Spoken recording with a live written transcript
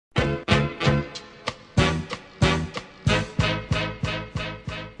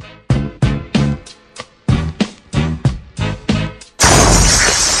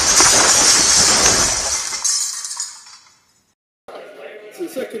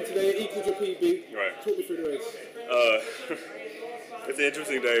sprint today, equaled your PB. Right. Talk me through the race. It's an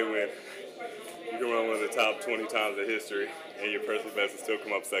interesting day when you can run one of the top 20 times in history and your personal best will still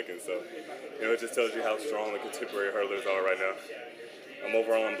come up second. So, it just tells you how strong the contemporary hurlers are right now.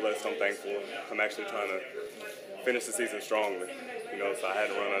 Overall, I'm blessed. I'm thankful. I'm actually trying to finish the season strongly. So I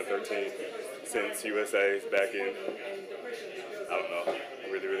hadn't run under 13 since USA's back in, I don't know,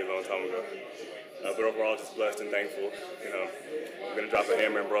 a really, really long time ago. But overall, just blessed and thankful. I'm going to drop a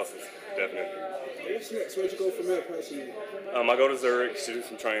hammer in Brussels, definitely. What's next? Where'd you go from there personally? I go to Zurich to do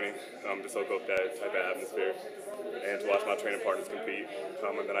some training to soak up that type of atmosphere and to watch my training partners compete.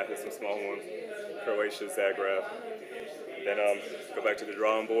 And then I hit some small ones, Croatia, Zagreb. Then go back to the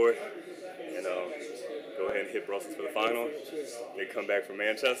drawing board and go ahead and hit Brussels for the final. Then come back from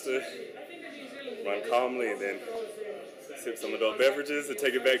Manchester, run calmly, and then sip some adult beverages and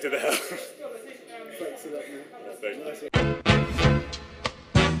take it back to the house. Thanks for that, man. Thank you.